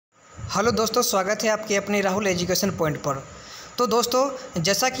Hello दोस्तों, स्वागत है आपके अपने राहुल एजुकेशन पॉइंट पर। तो दोस्तों,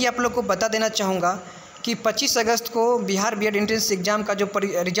 जैसा कि आप लोग को बता देना चाहूँगा कि 25 अगस्त को बिहार B.ed एंट्रेंस एग्ज़ाम का जो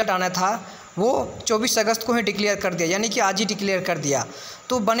रिजल्ट आना था वो 24 अगस्त को ही डिक्लेयर कर दिया, यानी कि आज ही डिक्लेयर कर दिया।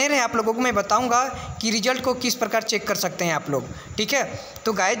 तो बने रहे, आप लोगों को मैं बताऊंगा कि रिज़ल्ट को किस प्रकार चेक कर सकते हैं आप लोग। ठीक है,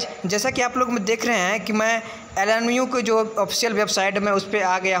 तो गाइज जैसा कि आप लोग में देख रहे हैं कि मैं LNU के जो ऑफिशियल वेबसाइट में उस पर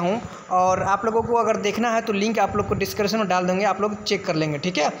आ गया हूं, और आप लोगों को अगर देखना है तो लिंक आप लोग को डिस्क्रिप्शन में डाल देंगे, आप लोग चेक कर लेंगे।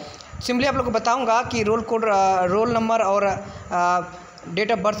 ठीक है, सिंपली आप लोग को बताऊंगा कि रोल कोड, रोल नंबर और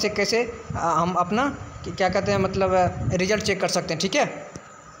डेट ऑफ बर्थ से कैसे हम अपना क्या कहते हैं मतलब रिज़ल्ट चेक कर सकते हैं। ठीक है,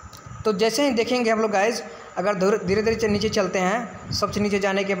 तो जैसे ही देखेंगे हम लोग गाइज, अगर धीरे धीरे नीचे चलते हैं, सबसे नीचे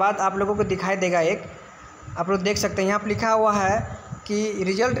जाने के बाद आप लोगों को दिखाई देगा एक, आप लोग देख सकते हैं यहाँ पर लिखा हुआ है कि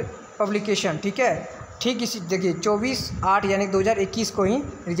रिज़ल्ट पब्लिकेशन। ठीक है, ठीक इसी देखिए 24/8 यानी 2021 को ही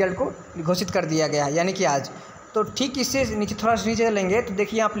रिज़ल्ट को घोषित कर दिया गया है, यानी कि आज। तो ठीक इससे नीचे थोड़ा सा नीचे चलेंगे तो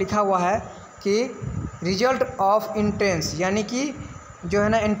देखिए यहाँ पर लिखा हुआ है कि रिज़ल्ट ऑफ एंट्रेंस, यानी कि जो है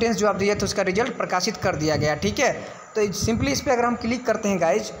ना एंट्रेंस जो आप दिए थे उसका रिज़ल्ट प्रकाशित कर दिया गया। ठीक है, तो सिंपली इस पर अगर हम क्लिक करते हैं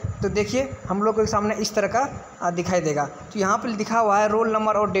गाइज, तो देखिए हम लोग के सामने इस तरह का दिखाई देगा। तो यहाँ पर लिखा हुआ है रोल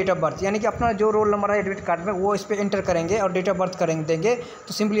नंबर और डेट ऑफ बर्थ, यानी कि अपना जो रोल नंबर है एडमिट कार्ड में वो इस पर एंटर करेंगे और डेट ऑफ बर्थ करेंगे देंगे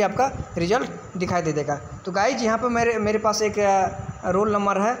तो सिंपली आपका रिज़ल्ट दिखाई दे देगा। तो गाइज यहाँ पर मेरे पास एक रोल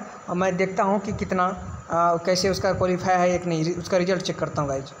नंबर है और मैं देखता हूँ कि कितना कैसे उसका क्वालिफाई है एक नहीं, उसका रिज़ल्ट चेक करता हूँ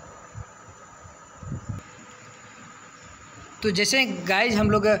गाइज। तो जैसे गाइज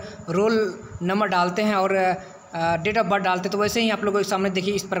हम लोग रोल नंबर डालते हैं और डेट ऑफ बर्थ डालते हैं, तो वैसे ही आप लोगों के सामने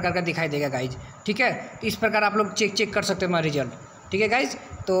देखिए इस प्रकार का दिखाई देगा गाइज। ठीक है, तो इस प्रकार आप लोग चेक कर सकते हैं हमारा रिजल्ट। ठीक है गाइज,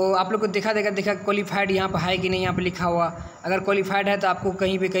 तो आप लोग को देखा क्वालिफाइड यहाँ पर है कि नहीं, यहाँ पे लिखा हुआ। अगर क्वालिफाइड है तो आपको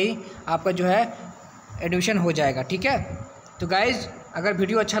कहीं पे कहीं आपका जो है एडमिशन हो जाएगा। ठीक है, तो गाइज अगर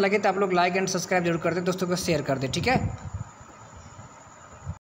वीडियो अच्छा लगे तो आप लोग लाइक एंड सब्सक्राइब जरूर कर दें, दोस्तों को शेयर कर दें। ठीक है।